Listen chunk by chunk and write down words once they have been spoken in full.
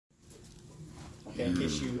Okay, in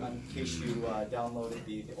case you downloaded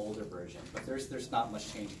the older version, but there's not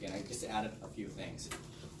much change again. I just added a few things.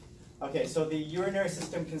 Okay, so the urinary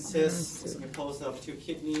system is composed of 2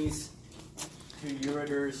 kidneys, 2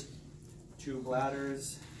 ureters, 2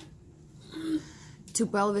 bladders, 2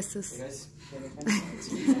 pelvises. You guys paying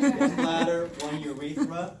attention? 1 bladder, 1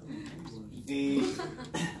 urethra. The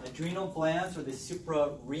adrenal glands or the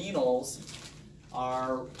suprarenals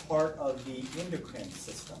are part of the endocrine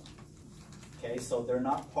system. Okay, so they're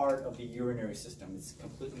not part of the urinary system. It's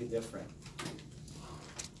completely different.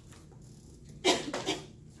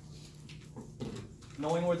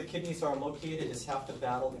 Knowing where the kidneys are located is half the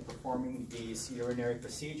battle in performing these urinary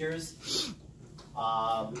procedures.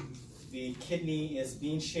 The kidney is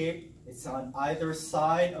bean-shaped. It's on either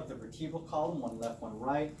side of the vertebral column, one left, one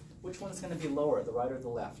right. Which one is going to be lower, the right or the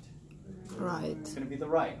left? Right. It's going to be the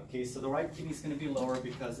right. Okay, so the right kidney is going to be lower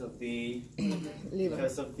because of the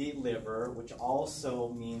liver, which also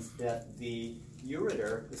means that the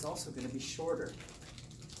ureter is also going to be shorter.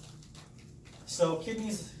 So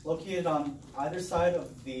kidneys located on either side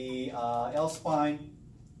of the L spine.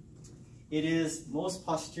 It is most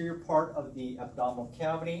posterior part of the abdominal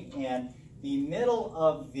cavity, and the middle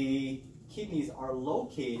of the kidneys are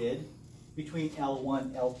located between L1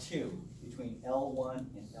 and L2. Between L1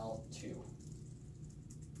 and L2.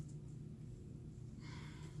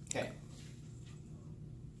 Okay.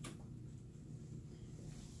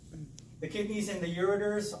 The kidneys and the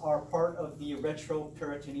ureters are part of the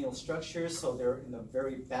retroperitoneal structures, so they're in the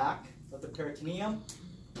very back of the peritoneum.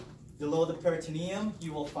 Below the peritoneum,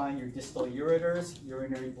 you will find your distal ureters,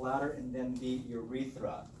 urinary bladder, and then the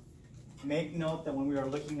urethra. Make note that when we are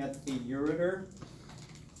looking at the ureters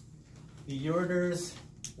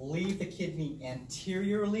leave the kidney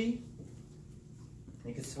anteriorly,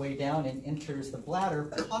 make its way down, and enters the bladder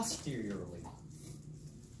posteriorly.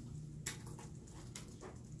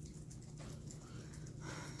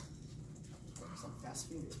 There's some fast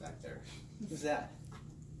fingers back there. Who's that?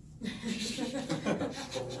 I'm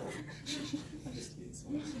just kidding.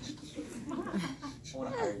 I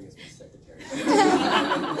want to hire you as my secretary.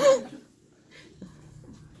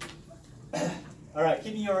 All right,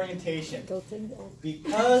 kidney orientation.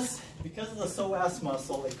 Because of the psoas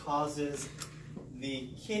muscle, it causes the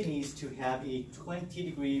kidneys to have a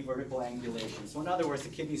 20-degree vertical angulation. So in other words, the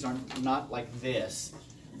kidneys are not like this.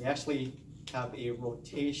 They actually have a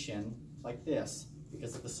rotation like this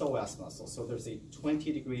because of the psoas muscle. So there's a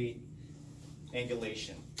 20-degree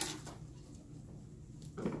angulation.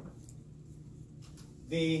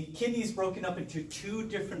 The kidney is broken up into 2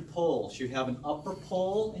 different poles. You have an upper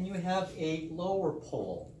pole and you have a lower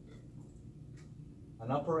pole.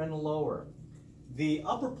 An upper and a lower. The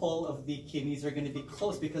upper pole of the kidneys are going to be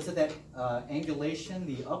close because of that angulation.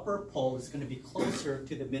 The upper pole is going to be closer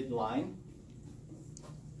to the midline.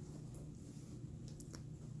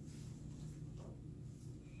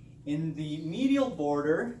 In the medial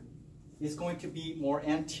border is going to be more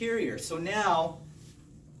anterior. So now,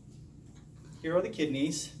 here are the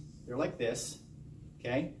kidneys. They're like this,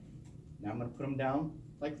 okay? Now I'm going to put them down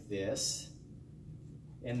like this.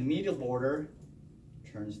 And the medial border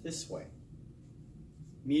turns this way.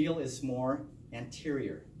 Medial is more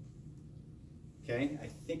anterior. Okay, I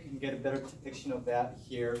think you can get a better depiction of that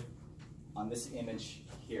here on this image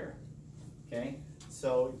here. Okay,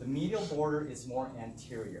 so the medial border is more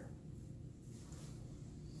anterior.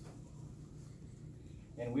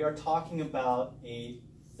 And we are talking about a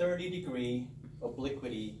 30-degree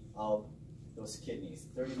obliquity of those kidneys,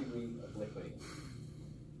 30-degree obliquity.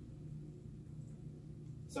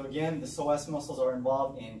 So again, the psoas muscles are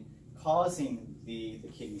involved in causing the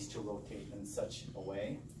kidneys to rotate in such a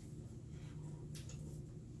way.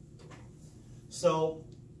 So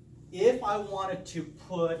if I wanted to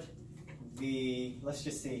put the, let's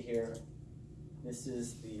just say here, this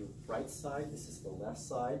is the right side, this is the left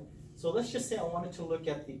side. So let's just say I wanted to look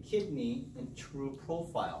at the kidney in true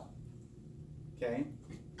profile. Okay?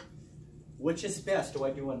 Which is best? Do I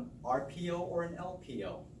do an RPO or an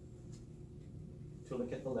LPO to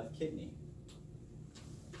look at the left kidney?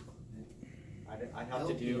 I'd have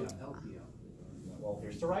to do LPO. Well,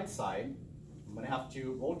 here's the right side. I'm going to have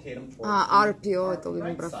to rotate them towards RPO, the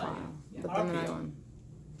right side. Yeah, RPO.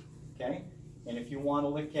 Okay? And if you want to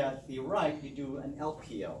look at the right, you do an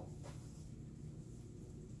LPO.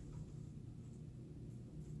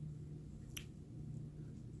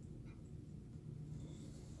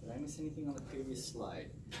 Did I miss anything on the previous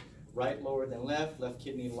slide? Right lower than left, left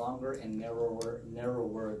kidney longer and narrower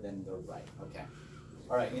than the right. Okay.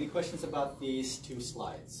 All right, any questions about these 2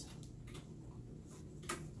 slides?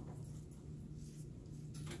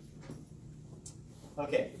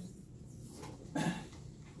 Okay.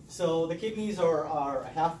 So the kidneys are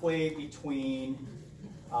halfway between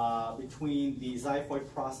the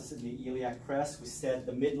xiphoid process and the iliac crest. We said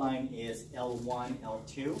the midline is L1,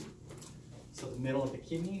 L2. So the middle of the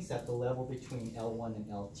kidney is at the level between L1 and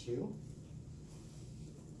L2.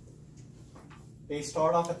 They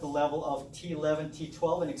start off at the level of T11,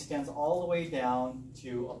 T12 and extends all the way down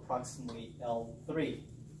to approximately L3.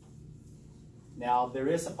 Now there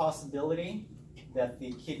is a possibility that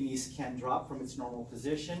the kidneys can drop from its normal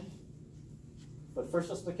position. But first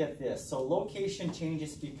let's look at this. So location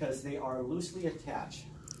changes because they are loosely attached.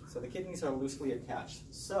 So the kidneys are loosely attached.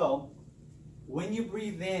 So when you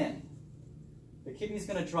breathe in, the kidney is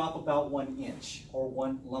going to drop about 1 inch or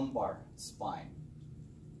 1 lumbar spine.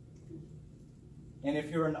 And if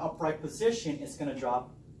you're in an upright position, it's going to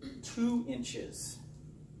drop 2 inches.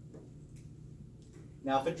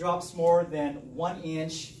 Now if it drops more than 1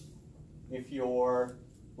 inch, if you're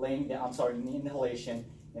laying down, in the inhalation,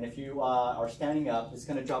 and if you are standing up, it's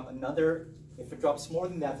going to drop another. If it drops more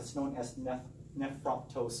than that, it's known as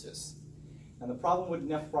nephroptosis. And the problem with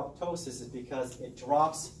nephroptosis is because it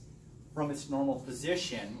drops from its normal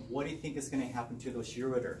position. What do you think is going to happen to those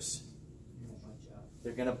ureters?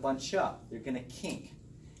 They're going to bunch up. They're going to kink.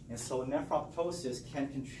 And so nephroptosis can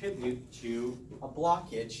contribute to a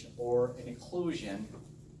blockage or an occlusion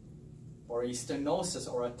or a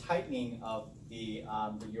stenosis or a tightening of the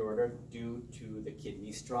ureter due to the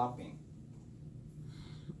kidneys dropping.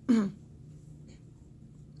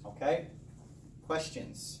 Okay?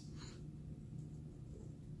 Questions?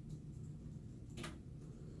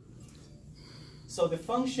 So the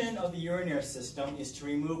function of the urinary system is to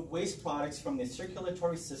remove waste products from the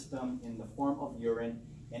circulatory system in the form of urine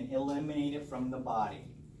and eliminate it from the body.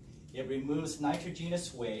 It removes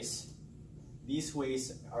nitrogenous waste. These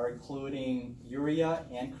wastes are including urea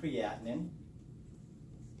and creatinine.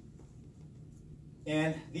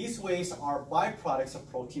 And these wastes are byproducts of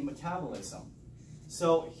protein metabolism.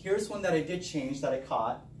 So here's one that I did change that I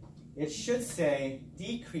caught. It should say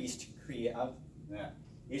decreased creatinine.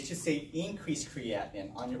 It should say increased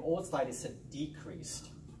creatinine. On your old slide, it said decreased.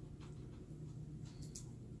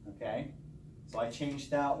 Okay? So I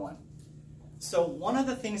changed that one. So one of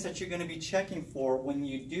the things that you're going to be checking for when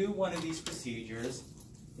you do one of these procedures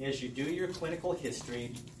is you do your clinical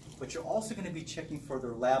history, but you're also going to be checking for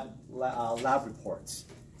their lab reports.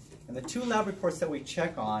 And the 2 lab reports that we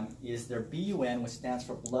check on is their BUN, which stands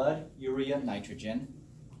for blood, urea, nitrogen.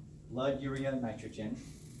 Blood, urea, nitrogen.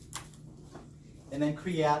 And then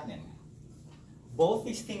creatinine. Both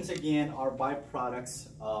these things, again, are byproducts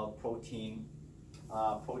of protein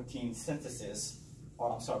synthesis,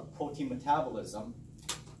 or I'm sorry, protein metabolism.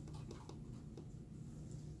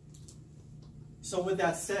 So with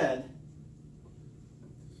that said,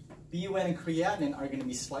 BUN and creatinine are going to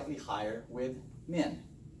be slightly higher with men.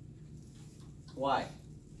 Why?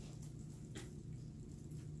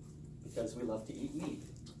 Because we love to eat meat.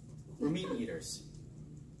 We're meat eaters.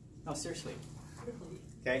 No, seriously.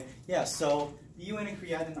 Okay, yeah, so BUN and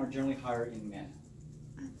creatinine are generally higher in men.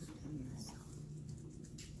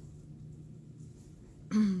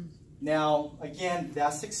 Now, again,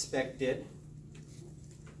 that's expected.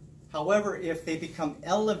 However, if they become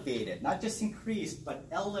elevated, not just increased, but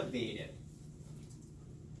elevated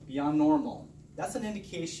beyond normal, that's an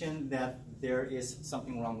indication that there is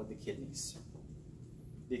something wrong with the kidneys.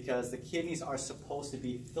 Because the kidneys are supposed to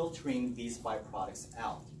be filtering these byproducts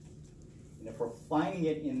out. And if we're finding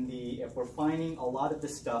it if we're finding a lot of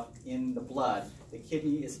this stuff in the blood, the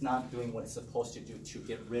kidney is not doing what it's supposed to do to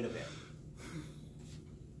get rid of it.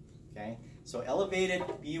 Okay? So elevated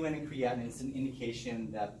BUN and creatinine is an indication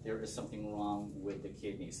that there is something wrong with the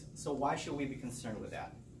kidneys. So why should we be concerned with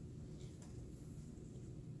that?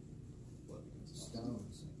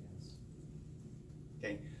 Stones, I guess.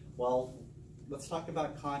 Okay, well, let's talk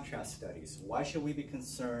about contrast studies. Why should we be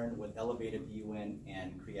concerned with elevated BUN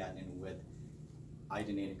and creatinine with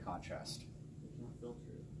iodinated contrast? It can't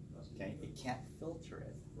filter it. Okay, it can't filter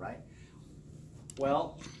it, right?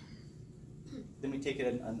 Well, then we take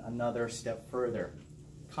it another step further.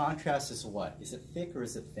 Contrast is what? Is it thick or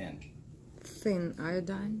is it thin? Thin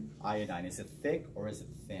iodine. Iodine, is it thick or is it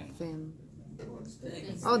thin? Thin.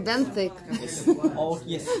 Oh, then thick. Oh,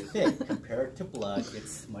 yes, thick. Compared to blood,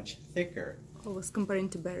 it's much thicker. I was comparing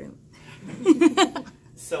to barium.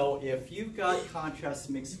 So if you've got contrast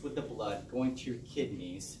mixed with the blood going to your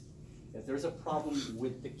kidneys, if there's a problem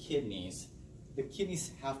with the kidneys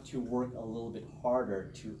have to work a little bit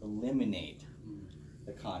harder to eliminate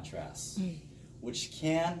the contrast, which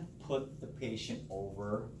can put the patient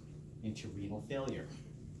over into renal failure.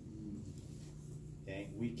 Okay,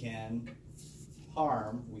 we can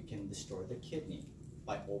harm, we can destroy the kidney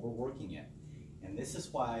by overworking it. And this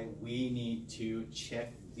is why we need to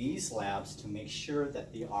check these labs to make sure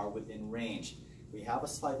that they are within range. We have a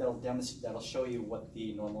slide that'll show you what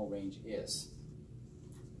the normal range is.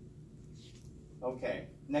 Okay,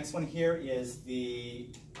 next one here is the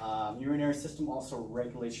urinary system also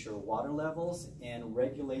regulates your water levels and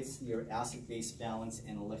regulates your acid-base balance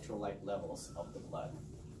and electrolyte levels of the blood.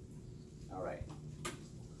 All right.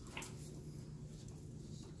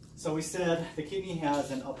 So we said the kidney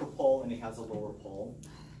has an upper pole and it has a lower pole.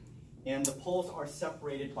 And the poles are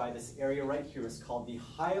separated by this area right here. It's called the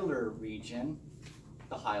hilar region,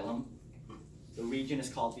 the hilum. The region is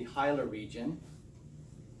called the hilar region.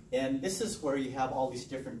 And this is where you have all these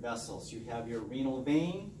different vessels. You have your renal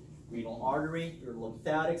vein, renal artery, your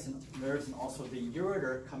lymphatics and nerves, and also the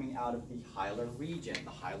ureter coming out of the hilar region,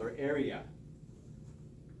 the hilar area.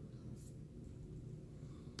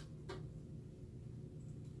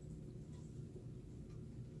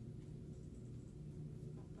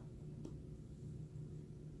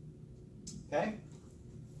 Okay?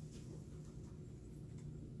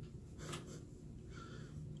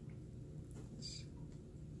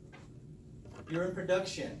 Urine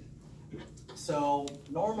production. So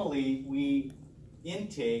normally we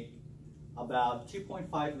intake about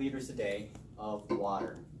 2.5 liters a day of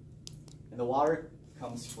water. And the water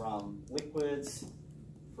comes from liquids,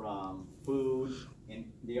 from food,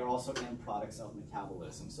 and they are also end products of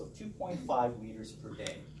metabolism. So 2.5 liters per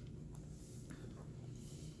day.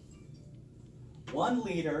 1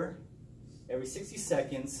 liter every 60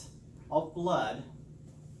 seconds of blood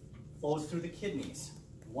flows through the kidneys.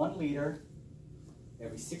 1 liter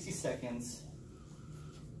every 60 seconds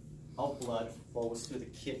of blood flows through the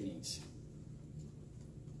kidneys.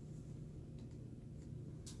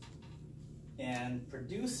 And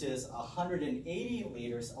produces 180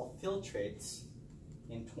 liters of filtrates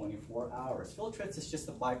in 24 hours. Filtrates is just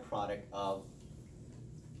a byproduct of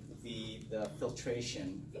the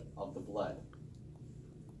filtration of the blood.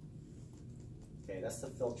 Okay, that's the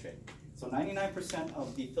filtrate. So 99%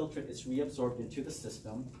 of the filtrate is reabsorbed into the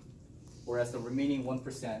system, whereas the remaining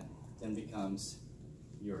 1% then becomes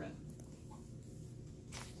urine.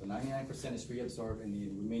 So 99% is reabsorbed and the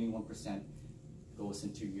remaining 1% goes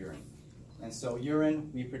into urine. And so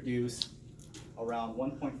urine, we produce around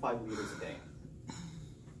 1.5 liters a day.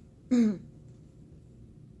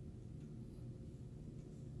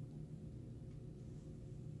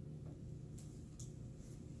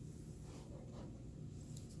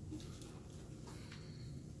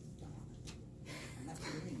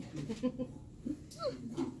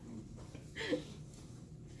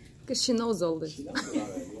 Because she knows all this. She knows it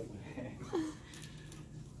already.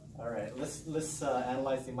 All right, let's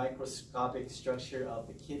analyze the microscopic structure of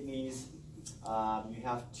the kidneys. You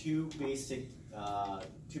have two basic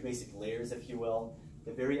layers, if you will.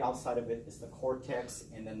 The very outside of it is the cortex,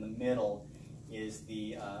 and then the middle is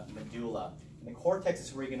the medulla. And the cortex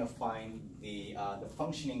is where you're going to find the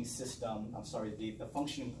functioning system. I'm sorry, the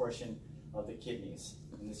functioning portion of the kidneys,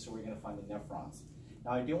 and this is where you're going to find the nephrons.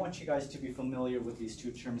 Now, I do want you guys to be familiar with these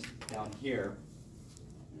two terms down here.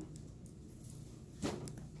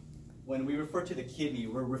 When we refer to the kidney,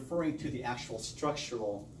 we're referring to the actual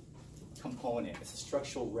structural component. It's a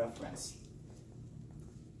structural reference.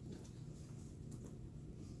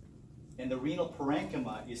 And the renal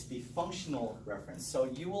parenchyma is the functional reference. So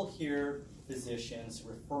you will hear physicians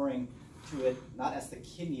referring to it not as the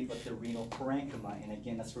kidney, but the renal parenchyma. And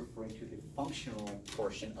again, that's referring to the functional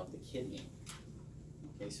portion of the kidney.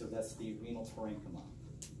 Okay, so that's the renal parenchyma.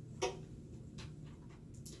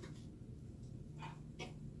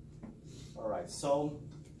 All right, so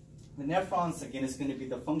the nephrons, again, is going to be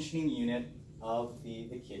the functioning unit of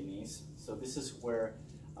the kidneys. So this is where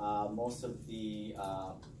most of the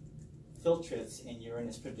filtrates in urine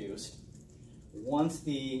is produced. Once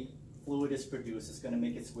the fluid is produced, it's going to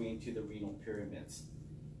make its way into the renal pyramids.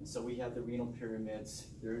 And so we have the renal pyramids.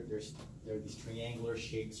 There are these triangular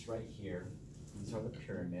shapes right here. These are the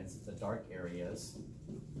pyramids, the dark areas.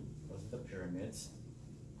 Those are the pyramids.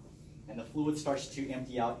 And the fluid starts to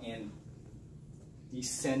empty out in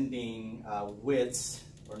descending widths,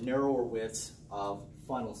 or narrower widths of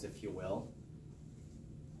funnels, if you will.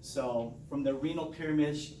 So from the renal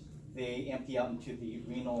pyramids, they empty out into the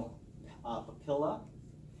renal papilla.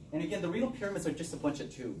 And again, the renal pyramids are just a bunch of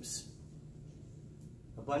tubes,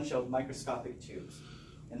 a bunch of microscopic tubes.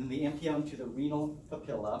 And then they empty out into the renal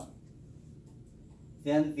papilla.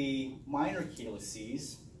 Then the minor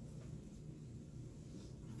calyces,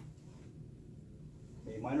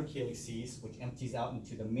 which empties out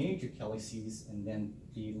into the major calyces, and then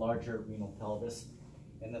the larger renal pelvis.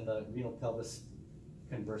 And then the renal pelvis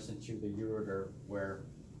converts into the ureter where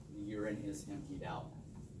the urine is emptied out.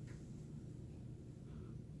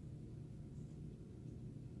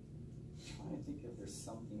 I'm trying to think if there's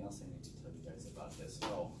something else I need to tell you guys about this.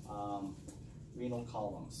 Oh, renal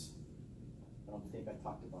columns. I don't think I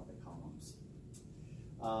talked about the columns.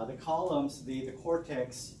 The columns, the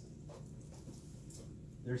cortex,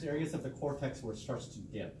 there's areas of the cortex where it starts to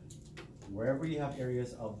dip. Wherever you have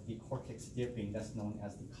areas of the cortex dipping, that's known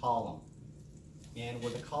as the column. And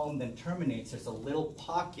where the column then terminates, there's a little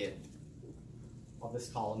pocket of this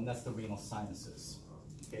column, that's the renal sinuses.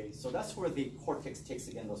 Okay, so that's where the cortex takes,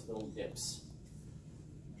 again, those little dips.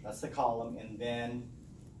 That's the column, and then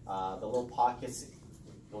the little pockets,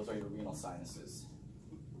 those are your renal sinuses.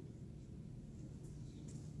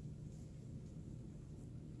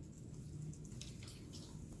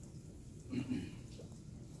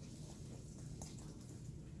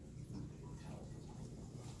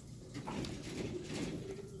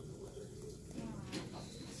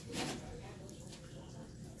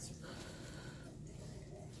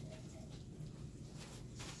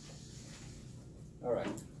 All right,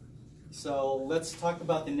 so let's talk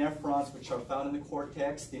about the nephrons, which are found in the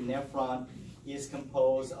cortex. The nephron is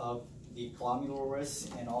composed of the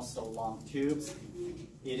glomerulus and also long tubes.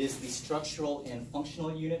 It is the structural and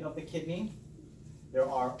functional unit of the kidney. There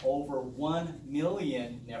are over 1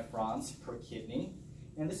 million nephrons per kidney,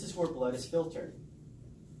 and this is where blood is filtered.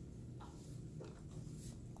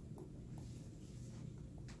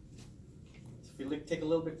 So if we take a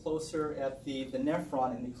little bit closer at the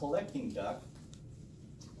nephron and the collecting duct,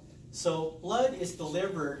 so blood is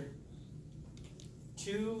delivered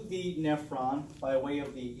to the nephron by way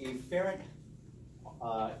of the afferent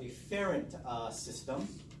system.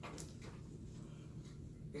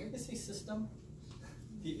 Did I say system?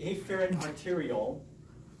 The afferent arteriole.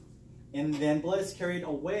 And then blood is carried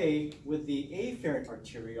away with the afferent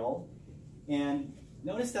arteriole. And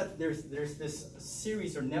notice that there's this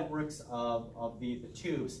series or networks of the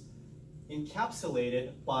tubes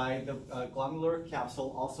encapsulated by the glomerular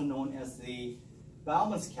capsule, also known as the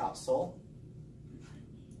Bowman's capsule.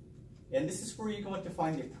 And this is where you're going to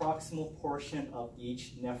find the proximal portion of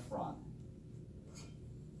each nephron.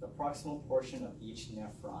 The proximal portion of each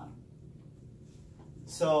nephron.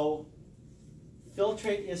 So,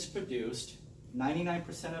 filtrate is produced.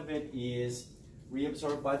 99% of it is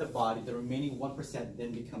reabsorbed by the body. The remaining 1%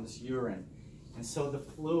 then becomes urine. And so the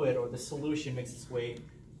fluid or the solution makes its way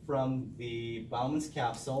from the Bowman's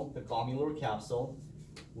capsule, the glomerular capsule,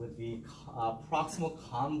 with the proximal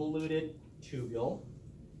convoluted tubule,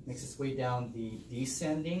 makes its way down the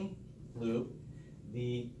descending loop,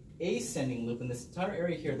 the ascending loop, and this entire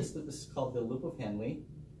area here, this loop is called the loop of Henle.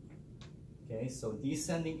 Okay, so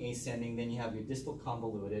descending, ascending, then you have your distal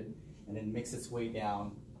convoluted, and then makes its way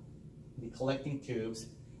down the collecting tubes.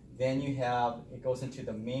 Then you have, it goes into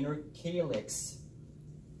the minor calyx,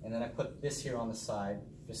 and then I put this here on the side,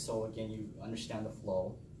 just so again you understand the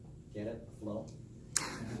flow. Get it? The flow.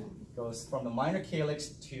 It goes from the minor calyx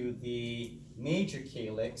to the major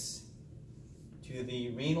calyx to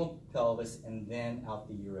the renal pelvis, and then out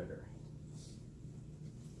the ureter.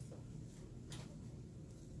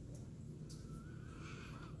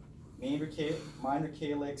 Minor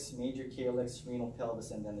calyx, major calyx, renal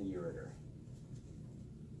pelvis, and then the ureter.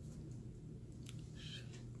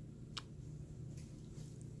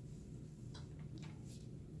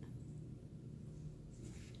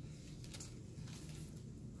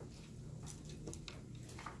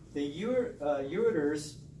 The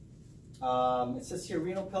ureters, it says here,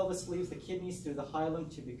 renal pelvis leaves the kidneys through the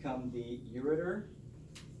hilum to become the ureter.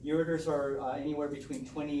 Ureters are anywhere between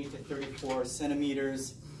 20 to 34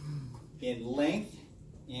 centimeters in length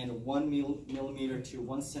and 1 millimeter to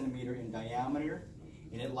 1 centimeter in diameter.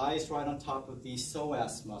 And it lies right on top of the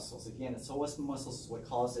psoas muscles. Again, the psoas muscles is what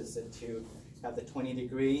causes it to have the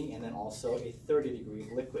 20-degree and then also a 30-degree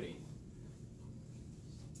obliquity.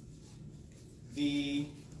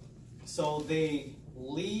 So they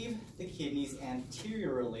leave the kidneys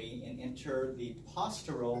anteriorly and enter the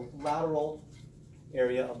posterolateral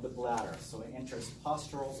area of the bladder. So it enters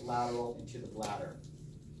posterolateral into the bladder.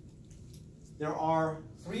 There are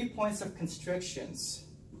 3 points of constrictions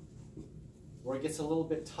where it gets a little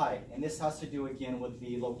bit tight, and this has to do again with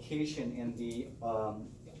the location and the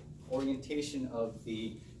orientation of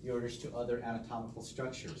the ureters to other anatomical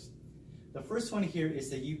structures. The first one here is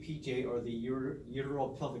the UPJ, or the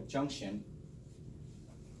uteropelvic junction,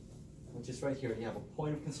 which is right here. You have a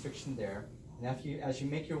point of constriction there, and as you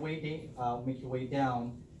make your way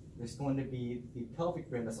down, there's going to be the pelvic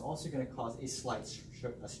rim that's also going to cause a slight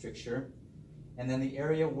stricture, And then the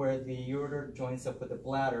area where the ureter joins up with the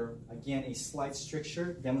bladder, again, a slight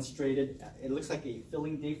stricture demonstrated. It looks like a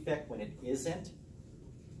filling defect when it isn't.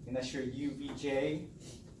 And that's your UVJ,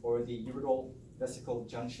 or the ureteral vesicle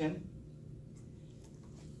junction.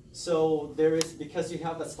 So there is, because you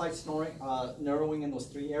have that slight narrowing in those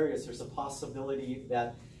three areas, there's a possibility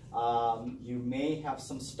that you may have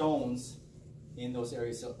some stones in those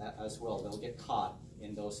areas as well. They'll get caught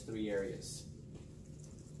in those three areas.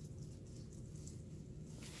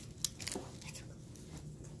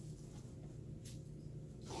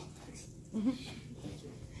 Mm-hmm.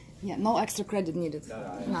 Yeah, no extra credit needed. No.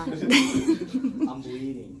 I'm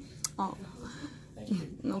bleeding. Oh, thank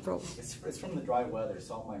you. No problem. It's from the dry weather,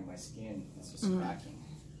 so all my skin is just cracking.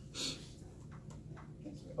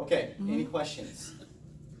 Thank you. Okay, any questions?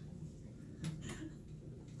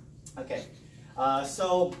 Okay,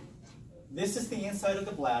 so this is the inside of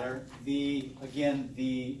the bladder. Again,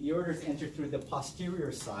 the ureters enter through the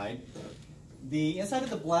posterior side. The inside of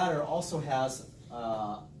the bladder also has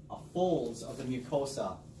folds of the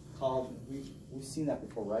mucosa called, we've seen that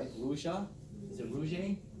before, right? Ruja? Is it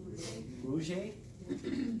Rouge? Rouge?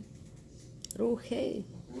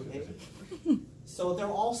 Rouge. So they're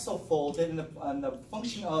also folded, and the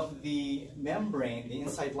function of the membrane, the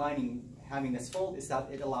inside lining, having this fold is that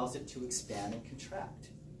it allows it to expand and contract.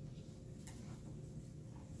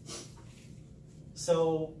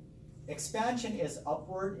 So expansion is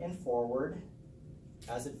upward and forward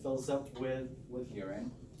as it fills up with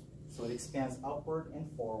urine. So it expands upward and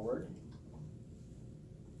forward.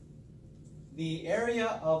 The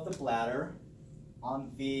area of the bladder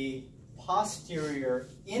on the posterior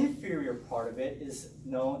inferior part of it is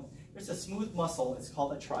known, there's a smooth muscle, it's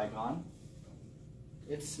called a trigon.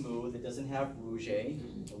 It's smooth, it doesn't have rouge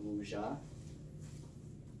or ruja.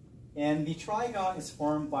 And the trigon is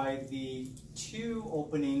formed by the two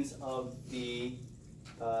openings of the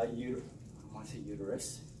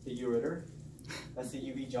uterus, the ureter. That's the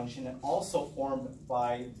UV junction, and also formed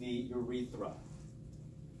by the urethra.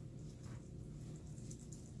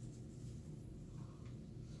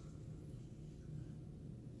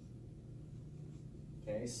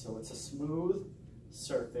 Okay, so it's a smooth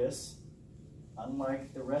surface,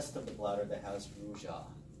 unlike the rest of the bladder that has ruja.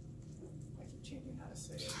 I keep changing how to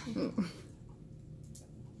say it.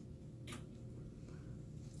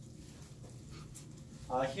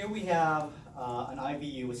 Here we have an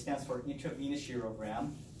IVU, which stands for intravenous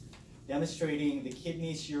urogram, demonstrating the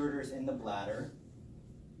kidneys, ureters, and the bladder.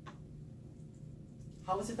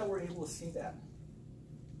 How is it that we're able to see that?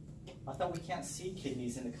 I thought we can't see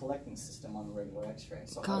kidneys in the collecting system on the regular X-ray.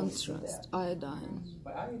 So contrast, iodine.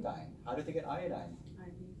 By iodine. How did they get iodine?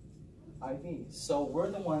 IV. So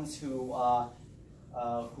we're the ones who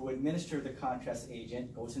administer the contrast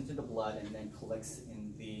agent, goes into the blood, and then collects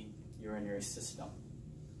in the urinary system.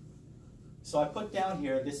 So I put down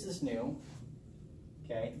here, this is new.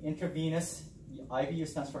 Okay, intravenous, IVU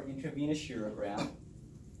stands for intravenous urogram.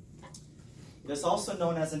 It is also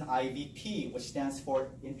known as an IVP, which stands for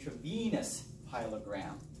intravenous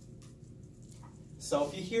pyelogram. So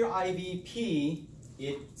if you hear IVP,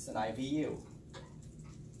 it's an IVU.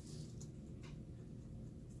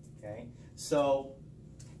 Okay, so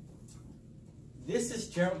this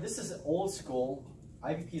is old school.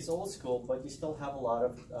 IVP is old school, but you still have a lot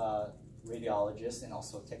of radiologists and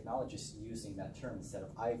also technologists using that term instead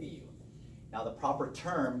of IVU. Now the proper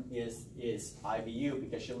term is IVU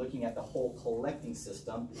because you're looking at the whole collecting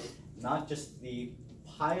system, not just the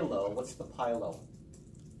pyelo. What's the pyelo?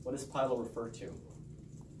 What does pyelo refer to?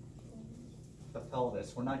 The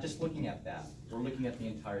pelvis. We're not just looking at that. We're looking at the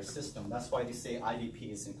entire system. That's why they say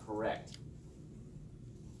IVP is incorrect.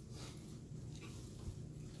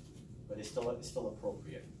 But it's still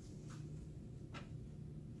appropriate.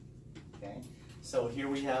 Okay, so here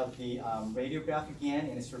we have the radiograph again,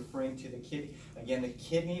 and it's referring to the kidney. Again, the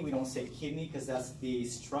kidney, we don't say kidney because that's the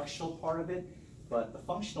structural part of it, but the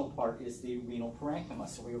functional part is the renal parenchyma.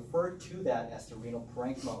 So we refer to that as the renal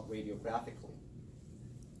parenchyma radiographically.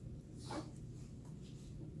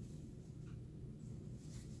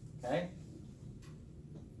 Okay?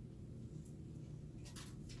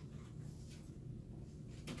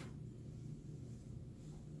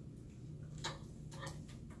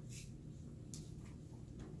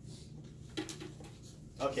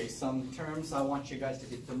 Okay, some terms I want you guys to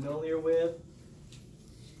be familiar with.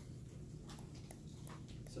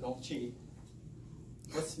 So don't cheat.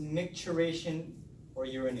 What's micturition or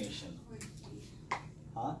urination?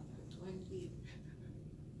 Huh?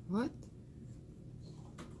 What?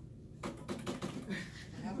 What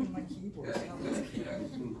happened to my keyboard?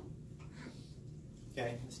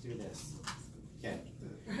 Okay, let's do this. Okay.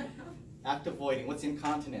 active voiding. What's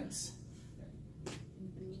incontinence?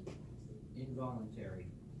 Involuntary.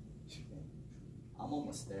 I'm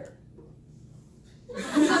almost there.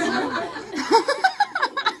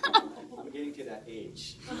 I'm getting to that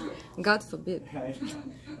age. God forbid. Right?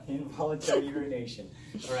 Involuntary urination.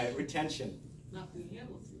 All right, retention. Not being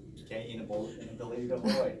able to. Okay, inability to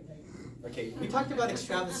void. Okay, we talked about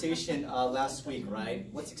extravasation last week, right?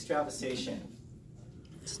 What's extravasation?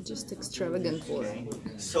 It's just extravagant work. Okay.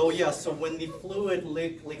 So yeah, so when the fluid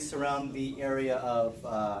leaks around the area of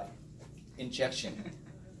injection,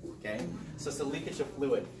 okay? So it's a leakage of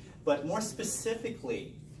fluid. But more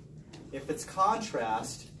specifically, if it's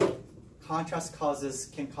contrast, contrast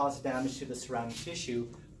can cause damage to the surrounding tissue.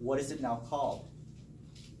 What is it now called?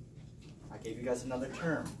 I gave you guys another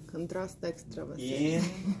term. Contrast extravasation.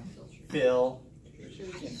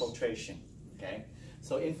 Infiltration. Okay?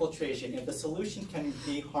 So infiltration, if the solution can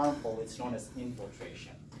be harmful, it's known as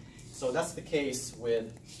infiltration. So that's the case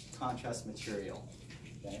with contrast material.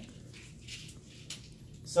 Okay?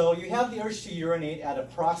 So you have the urge to urinate at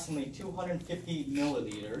approximately 250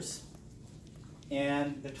 milliliters,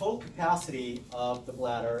 and the total capacity of the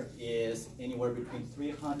bladder is anywhere between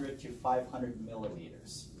 300 to 500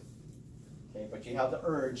 milliliters. Okay, but you have the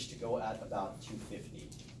urge to go at about 250.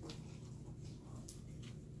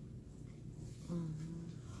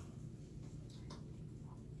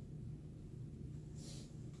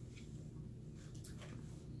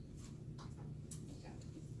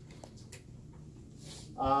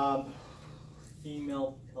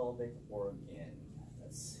 Female pelvic organ.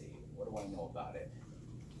 Let's see. What do I know about it?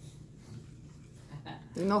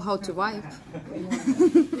 You know how to wipe.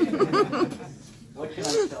 What can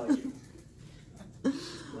I tell you?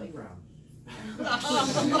 Playground.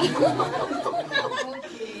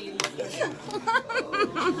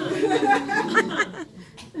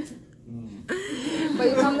 But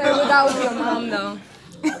you come there without your mom, though.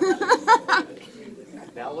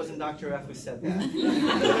 That wasn't Dr. F who said that.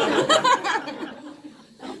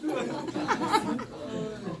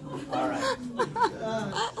 All right.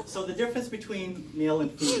 So the difference between male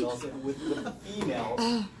and females, with the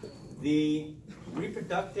females, the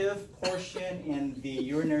reproductive portion and the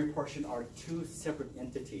urinary portion are two separate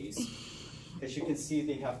entities. As you can see,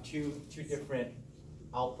 they have two different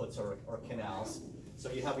outputs or canals. So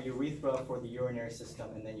you have a urethra for the urinary system,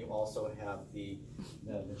 and then you also have the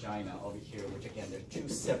vagina over here, which again, they're two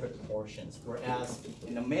separate portions. Whereas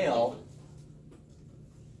in the male,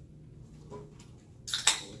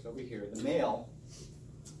 look over here, the male,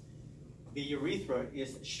 the urethra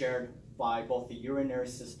is shared by both the urinary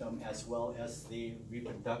system as well as the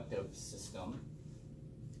reproductive system.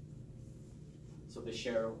 So they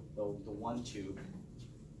share the one tube.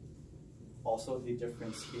 Also, the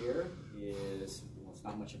difference here is, well, it's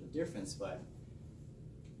not much of a difference, but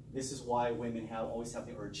this is why women always have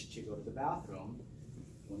the urge to go to the bathroom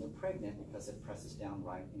when they're pregnant, because it presses down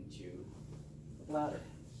right into the bladder.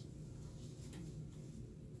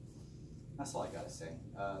 That's all I gotta say.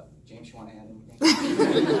 James, you want to add anything?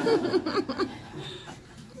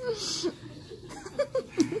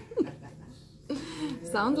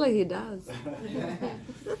 Sounds like he does.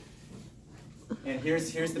 And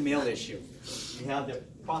here's the male issue. You have the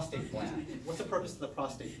prostate gland. What's the purpose of the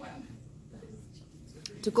prostate gland?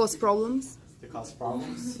 To cause problems? To cause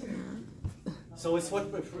problems. So it's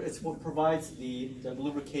what provides the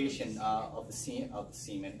lubrication of the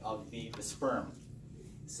semen of the sperm.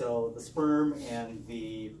 So the sperm and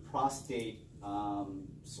the prostate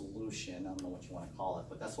solution, I don't know what you want to call it,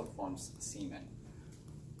 but that's what forms the semen.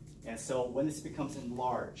 And so when this becomes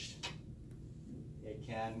enlarged, it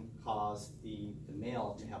can cause the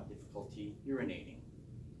male to have difficulty urinating,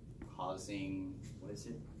 causing, what is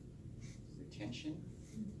it, retention?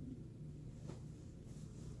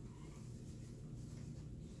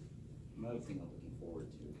 Another thing I'm looking forward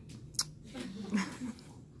to.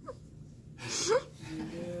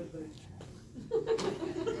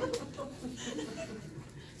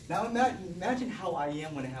 Now imagine how I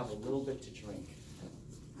am when I have a little bit to drink.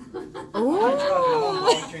 I'm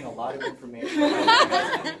monitoring a lot of information. You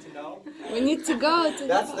guys need to know? We need to go to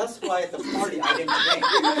That's why at the party I didn't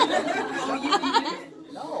drink.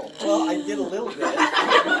 No. Well, I did a little bit.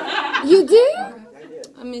 You did? I did.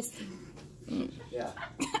 I missed it. Yeah.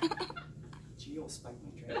 Gio spiked my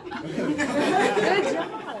drink.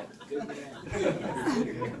 Good job.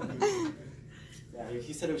 Yeah,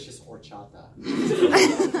 he said it was just horchata.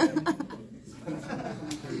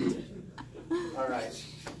 All right.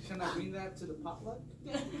 Can I bring that to the potluck?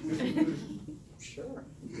 Sure.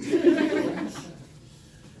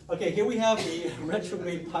 Okay, here we have the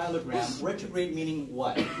retrograde pyelogram. Retrograde meaning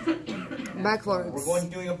what? Backwards. We're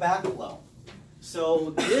doing a backflow.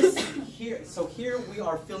 So here we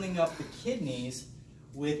are filling up the kidneys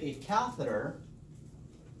with a catheter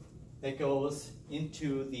that goes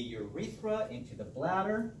into the urethra, into the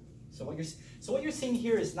bladder. So what you're seeing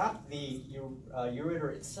here is not the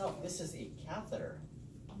ureter itself. This is a catheter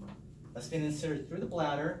that's been inserted through the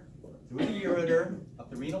bladder, through the ureter, up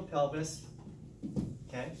the renal pelvis.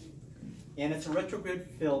 Okay, and it's a retrograde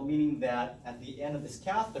fill, meaning that at the end of this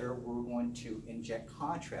catheter, we're going to inject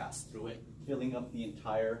contrast through it, filling up the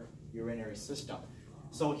entire urinary system.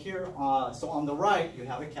 So here, so on the right, you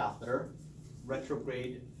have a catheter,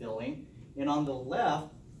 retrograde filling, and on the left,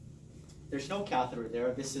 there's no catheter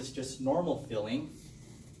there. This is just normal filling.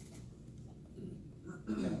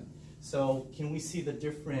 Okay. So can we see the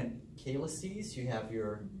different calyces? You have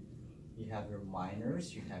your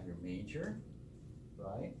minors, you have your major,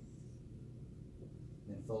 right?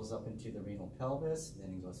 Then it fills up into the renal pelvis,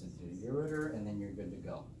 then it goes into the ureter, and then you're good to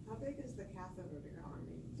go. How big is the catheter you're on?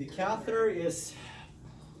 The catheter is,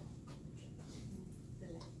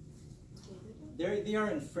 they are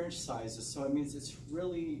in French sizes, so it means it's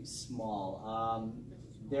really small.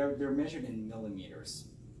 They're measured in millimeters.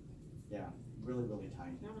 Yeah, really, really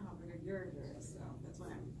tiny. I don't know how big a ureter is, so that's why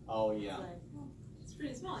I'm. Oh yeah. It's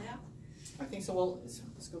pretty small, yeah. I think so. Well,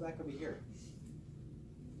 let's go back over here.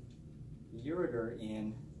 The ureter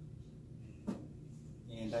in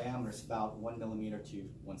diameter is about 1 millimeter to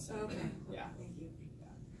 1 centimeter. Okay. Yeah. Thank you.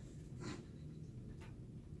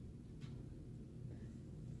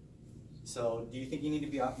 So, do you think you need to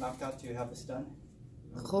be knocked out to have this done?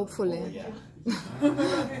 Hopefully. Oh, yeah.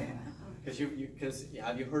 Because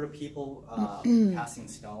have you heard of people passing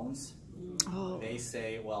stones? Oh. They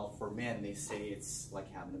say, well, for men, they say it's like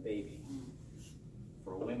having a baby.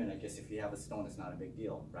 For women, I guess if you have a stone, it's not a big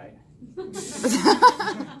deal, right?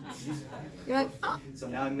 You're like, oh. So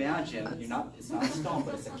now imagine, it's not a stone,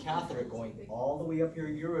 but it's a catheter going all the way up your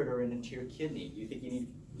ureter and into your kidney. Do you think you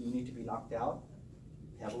need to be knocked out?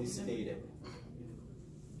 Heavily sedated.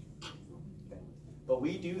 Okay. But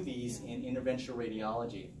we do these in interventional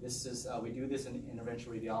radiology. This is we do this in interventional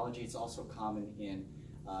radiology. It's also common in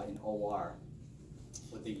OR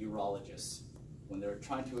with the urologists when they're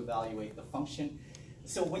trying to evaluate the function.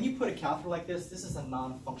 So when you put a catheter like this is a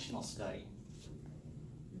non-functional study.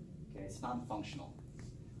 Okay, it's non-functional.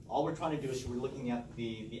 All we're trying to do is we're looking at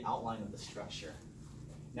the outline of the structure.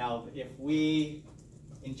 Now, if we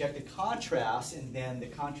injected contrast and then the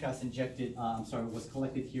contrast was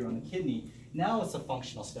collected here on the kidney, now it's a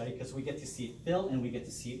functional study because we get to see it fill and we get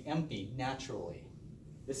to see it empty naturally.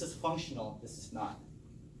 This is functional, this is not.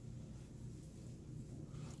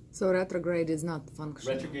 So retrograde is not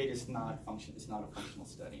functional. Retrograde is not function. It's not a functional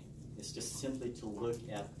study. It's just simply to look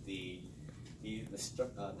at the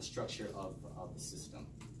structure of the system.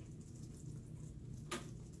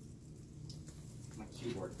 My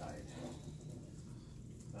keyboard died.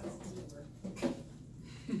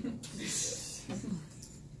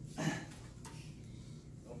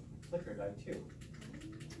 Oh, clicker died too.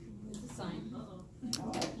 It's a sign. Uh-oh.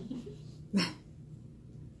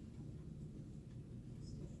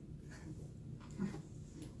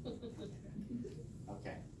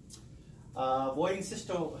 Okay. Avoiding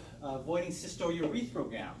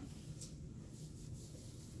cystourethrogram.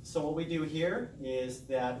 So what we do here is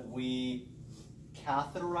that we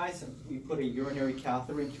catheterize, we put a urinary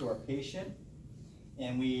catheter into our patient,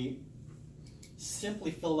 and we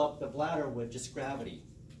simply fill up the bladder with just gravity.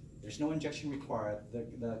 There's no injection required.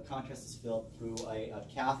 The contrast is filled through a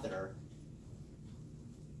catheter,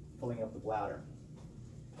 filling up the bladder.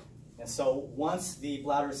 And so once the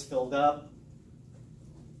bladder is filled up,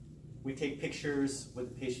 we take pictures with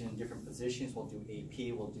the patient in different positions. We'll do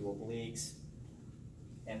AP, we'll do obliques.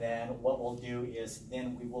 And then what we'll do is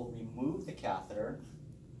then we will remove the catheter.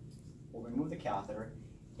 We'll remove the catheter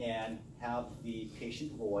and have the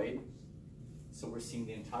patient void. So we're seeing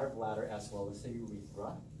the entire bladder as well as the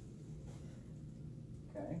urethra.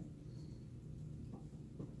 Okay.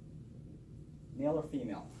 Male or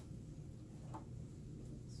female?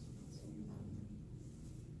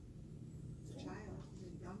 It's a child. It's a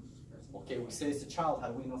young person. Okay, we say it's a child. How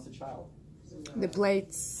do we know it's a child? The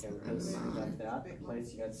plates. Okay, because you got that. The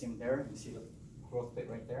plates, you got to see them there. You see the growth plate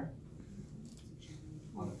right there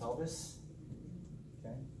on the pelvis.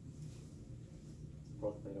 Okay.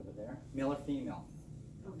 Growth plate over there. Male or female?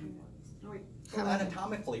 Okay. Oh, wait. Well,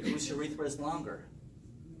 anatomically, whose urethra is longer?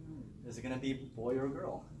 Is it going to be boy or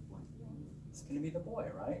girl? It's going to be the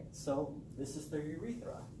boy, right? So this is their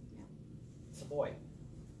urethra. It's a boy.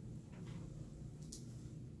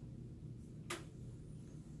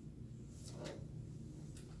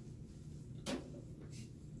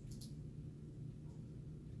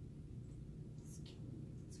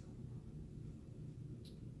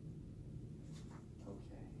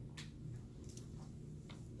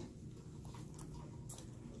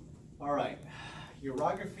 All right,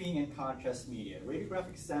 urography and contrast media. Radiographic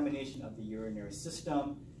examination of the urinary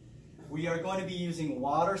system. We are going to be using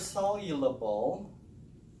water soluble.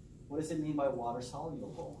 What does it mean by water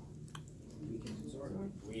soluble? We can absorb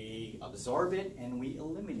it. We absorb it and we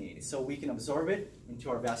eliminate it. So we can absorb it into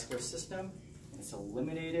our vascular system and it's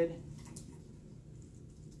eliminated,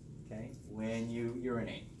 okay, when you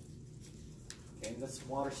urinate. Okay, that's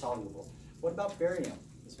water soluble. What about barium?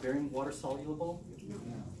 Is barium water soluble?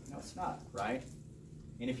 No, it's not, right?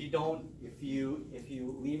 And if you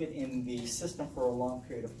leave it in the system for a long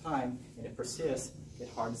period of time and it persists, it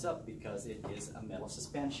hardens up because it is a metal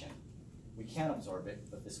suspension. We can't absorb it,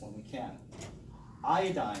 but this one we can.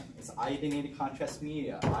 Iodine is iodinated contrast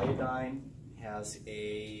media. Iodine has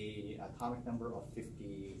an atomic number of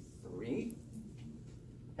 53.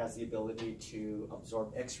 Has the ability to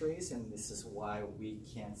absorb X-rays, and this is why we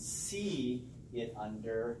can see it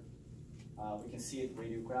we can see it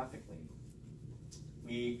radiographically.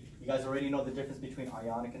 You guys already know the difference between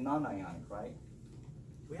ionic and non-ionic, right?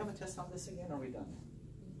 Do we have a test on this again, or are we done?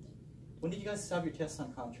 When did you guys have your test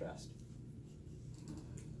on contrast?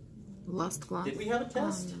 Last class. Did we have a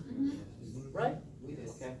test? Right? We did.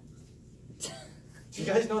 Okay. Do you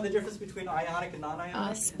guys know the difference between ionic and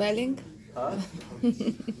non-ionic? Spelling? Huh?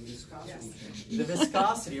 Viscosity. The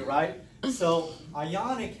viscosity, right? So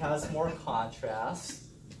ionic has more contrast,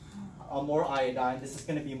 more iodine. This is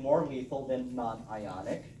going to be more lethal than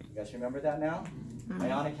non-ionic. You guys remember that now? Mm-hmm.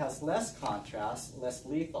 Ionic has less contrast, less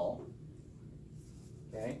lethal.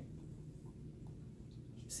 Okay?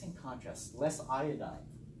 Keep saying contrast, less iodine.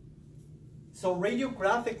 So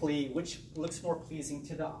radiographically, which looks more pleasing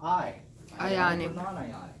to the eye? Ionic. Or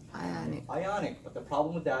non-ionic? Ionic. Ionic, but the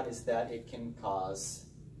problem with that is that it can cause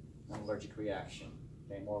an allergic reaction,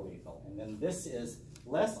 okay, more lethal. And then this is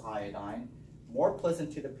less iodine, more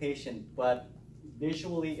pleasant to the patient, but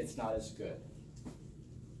visually it's not as good.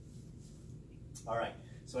 All right,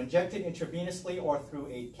 so injected intravenously or through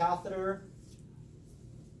a catheter.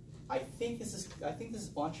 I think this is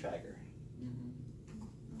Bontrager.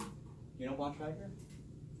 You know Bontrager?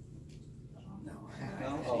 No, No? I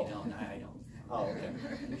Oh. don't. I don't. Oh, okay.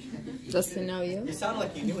 Does he know you? You sound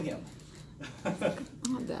like you knew him.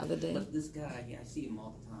 Oh, the other day. But this guy, I see him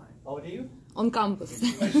all the time. Oh, do you? On campus.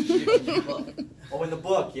 Oh, in the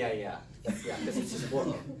book, yeah. Yeah, because it's his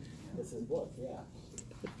book. It's his book, yeah.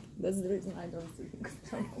 That's the reason I don't see.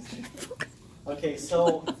 Okay,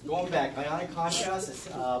 so going back, ionic contrast is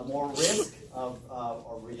more risk of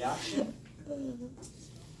a reaction.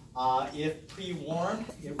 If pre-warmed,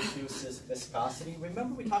 it reduces viscosity.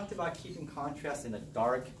 Remember we talked about keeping contrast in a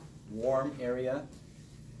dark, warm area?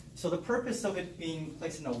 So the purpose of it being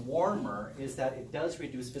placed in a warmer is that it does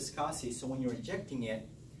reduce viscosity. So when you're injecting it,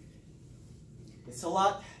 it's a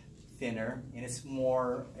lot thinner and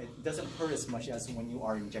it doesn't hurt as much as when you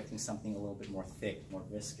are injecting something a little bit more thick, more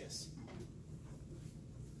viscous.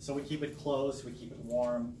 So we keep it closed, we keep it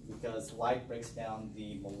warm because light breaks down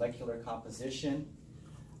the molecular composition.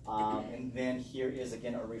 And then here is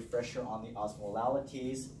again a refresher on the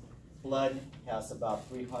osmolalities. Blood has about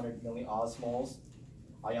 300 milliosmoles.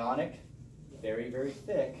 Ionic, very, very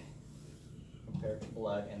thick compared to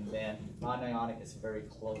blood. And then non-ionic is very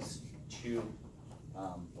close to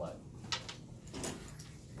blood.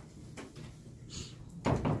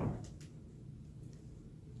 All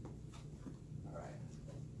right.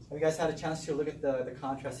 Have you guys had a chance to look at the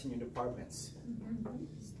contrast in your departments?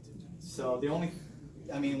 So the only,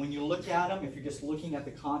 when you look at them, if you're just looking at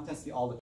the contents, all the